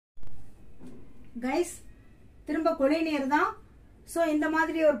Guys திரும்ப collinear தான். So இந்த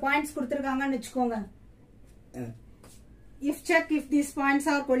மாதிரி ஒரு பாயிண்ட்ஸ் கொடுத்திருக்காங்கன்னு வெச்சுக்கோங்க. if check if these points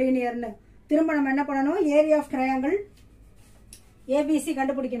are collinear னு திரும்ப நம்ம என்ன பண்ணனும், ஏரியா ஆஃப் ட்ரையாங்கிள் ABC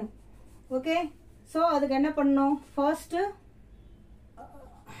கண்டுபிடிக்கணும். ஓகே, சோ அதுக்கு என்ன பண்ணனும், first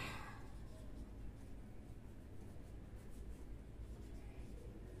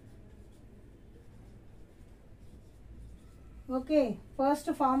okay first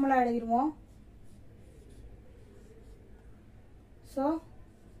formula எழுதிடுவோம். So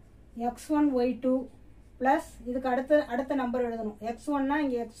x1 y2 plus இதுக்கு அடுத்த நம்பர் எழுதணும். x1 னா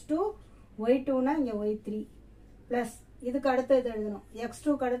இங்க x2, y2 னா இங்க y3 plus இதுக்கு அடுத்து இது எழுதணும்.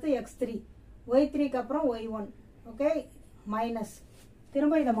 x2 க்கு அடுத்து x3, y3 க்கு அப்புறம் y1. ஓகே, மைனஸ்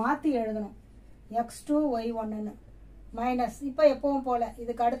திரும்ப இத மாத்தி எழுதணும். x2 y1 ன்னு மைனஸ் இப்போ எப்பவும் போல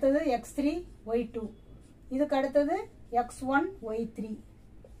இதுக்கு அடுத்தது x3 y2, இதுக்கு அடுத்தது x1 y3.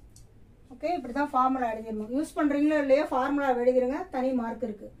 ஓகே, இப்படி தான் ஃபார்முலா எழுதிரணும். யூஸ் பண்றீங்களோ இல்லையோ ஃபார்முலா எழுதிருங்க, தனி மார்க்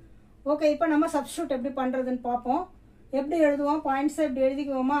இருக்கு. ஓகே, இப்போ நம்ம சப்ஸ்டிட்யூட் எப்படி பண்றதுன்னு பாப்போம். எப்படி எழுதுவோம், பாயிண்ட்ஸ் எப்படி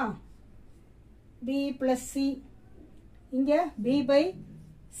எழுதிக்குவோமா, b plus c, இங்க b by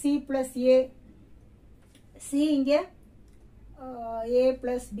c plus a, c இங்க a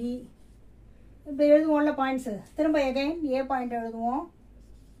plus b, இப்படி எழுதுவோம்ல பாயிண்ட்ஸ். திரும்ப அகைன் a பாயிண்ட் எழுதுவோம்,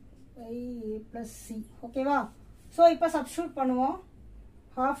 a plus c. ஓகேவா, சோ இப்போ சப்ஸ்டிட்யூட் பண்ணுவோம்.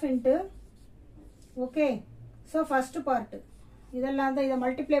 half into okay, so first part இதெல்லாம் தான், இத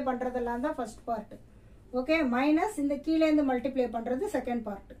மல்டிப்ளை பண்றதெல்லாம் தான் ஃபர்ஸ்ட் பார்ட். ஓகே, மைனஸ் இந்த கீழ இருந்து மல்டிப்ளை பண்றது செகண்ட்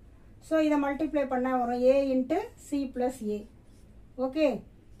பார்ட். சோ இத மல்டிப்ளை பண்ணா வரும் a into c plus a. Okay,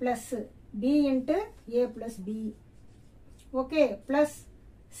 plus b into a plus b. Okay, plus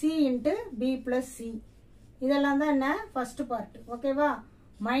c into b plus c. இதெல்லாம் தான் என்ன ஃபர்ஸ்ட் பார்ட். ஓகேவா,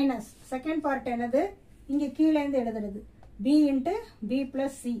 மைனஸ் செகண்ட் பார்ட் என்னது, இங்க கீழ இருந்து எழுதுறது b into b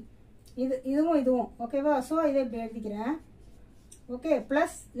plus c. இதுவும் ஓகேவா. சோ இதை இப்படி எழுதிக்கிறேன். ஓகே,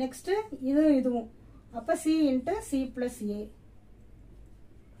 பிளஸ் நெக்ஸ்ட் இதுவும், அப்ப c into c plus a.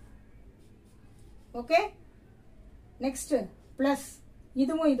 Okay, next plus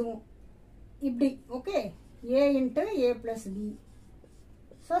இதுவும் இப்படி. Okay, a into a plus b.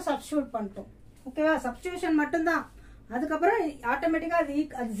 So substitute பண்ணிட்டோம். ஓகேவா, சப்ஸ்டிட்யூஷன் மட்டும்தான், அதுக்கப்புறம் ஆட்டோமேட்டிக்கா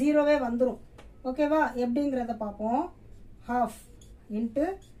அது ஜீரோவே வந்துடும். ஓகேவா, எப்படிங்கிறத பார்ப்போம். half into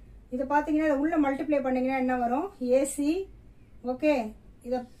இதை பார்த்தீங்கன்னா உள்ள மல்டிப்ளை பண்ணீங்கன்னா என்ன வரும், ஏசி. ஓகே,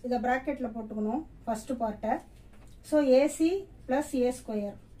 இதை பிராக்கெட்ல போட்டுக்கணும் ஃபர்ஸ்ட் பார்ட்டை. So AC plus A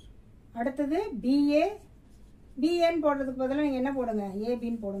square. அடுத்தது பிஏ, பிஏன்னு போடுறதுக்கு பதிலாக நீங்கள் என்ன போடுங்க,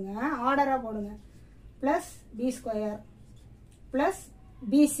 ஏபின்னு போடுங்க, ஆர்டராக போடுங்க. Plus B square plus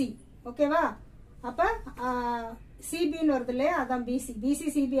PC. ஓகேவா, அப்போ சிபின்னு வருது இல்லையா, அதான் பிசி. பிசி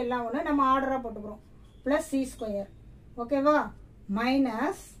சிபி எல்லாம் ஒன்று, நம்ம ஆர்டராக போட்டுக்கிறோம். Plus C square. ஓகேவா,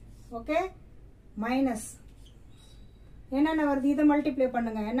 மைனஸ். ஓகே, மைனஸ் என்னென்ன வருது, இதை மல்டிப்ளை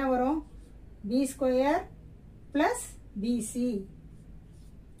பண்ணுங்க, என்ன வரும், பி ஸ்கொயர் பிளஸ் பிசி.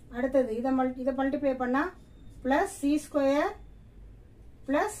 அடுத்தது இதை மல்டிப்ளை பண்ணா plus C square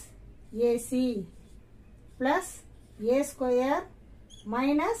plus AC plus A square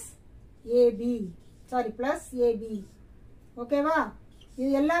minus AB, sorry plus AB. ஓகேவா,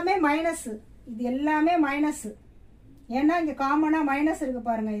 இது எல்லாமே மைனஸ், இது எல்லாமே மைனஸ். ஏன்னா இங்க காமனா மைனஸ் இருக்கு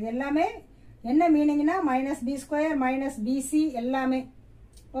பாருங்க. இது எல்லாமே என்ன மீனிங்னா minus B square minus PC எல்லாமே.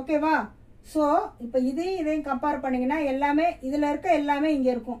 ஓகேவா, சோ இப்போ இதையும் கம்பேர் பண்ணீங்கன்னா எல்லாமே இதுல இருக்க எல்லாமே இங்க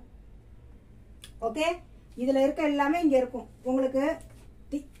இருக்கும். ஓகே, இதுல இருக்க எல்லாமே இங்க இருக்கும். உங்களுக்கு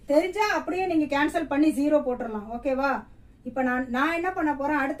தெரிஞ்சா அப்படியே நீங்க கேன்சல் பண்ணி ஜீரோ போட்டுடலாம். ஓகேவா, இப்போ நான் என்ன பண்ண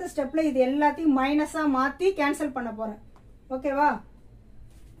போறேன், அடுத்த ஸ்டெப்ல இது எல்லாத்தையும் மைனஸா மாத்தி கேன்சல் பண்ண போறேன். ஓகேவா,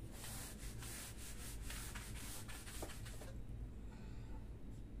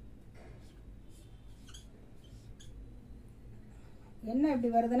 என்ன இப்படி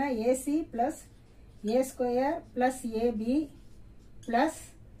வருதுன்னா AC plus A square plus AB plus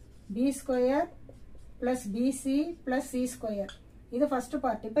B square plus PC plus C square. இது ஃபர்ஸ்ட்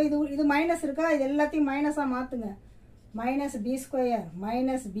பார்ட். இப்போ இது மைனஸ் இருக்கா, இது எல்லாத்தையும் மைனஸா மாத்துங்க. Minus B square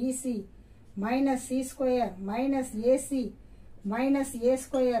minus PC minus C square minus AC minus ஏ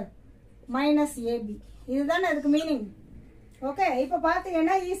ஸ்கொயர் மைனஸ் ஏபி. இதுதானே அதுக்கு meaning. Okay, இப்போ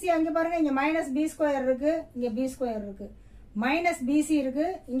பார்த்தீங்கன்னா ஈஸியா இங்க பாருங்க, இங்க மைனஸ் பி ஸ்கொயர் இருக்கு, இங்க பி ஸ்கொயர் இருக்கு, மைனஸ் பிசி இருக்கு,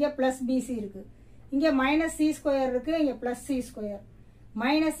 இங்க பிளஸ் பிசி இருக்கு, இங்க மைனஸ் சி ஸ்கொயர் இருக்கு, இங்க plus C square,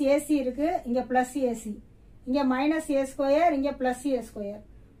 minus AC இருக்கு, இங்க பிளஸ் ஏசி, இங்க மைனஸ் ஏ ஸ்கொயர், இங்க plus A square,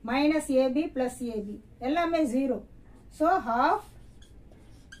 minus AB plus AB, எல்லாமே zero. So half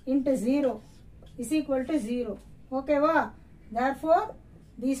into 0 is equal to 0. ஓகேவா, therefore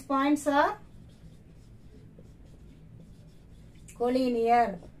these points are collinear.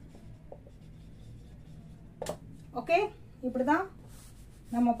 Okay, இப்படி தான்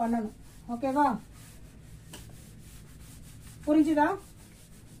நம்ம பண்ணணும். ஓகேவா? புரிஞ்சுதா?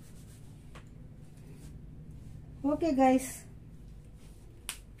 Okay guys.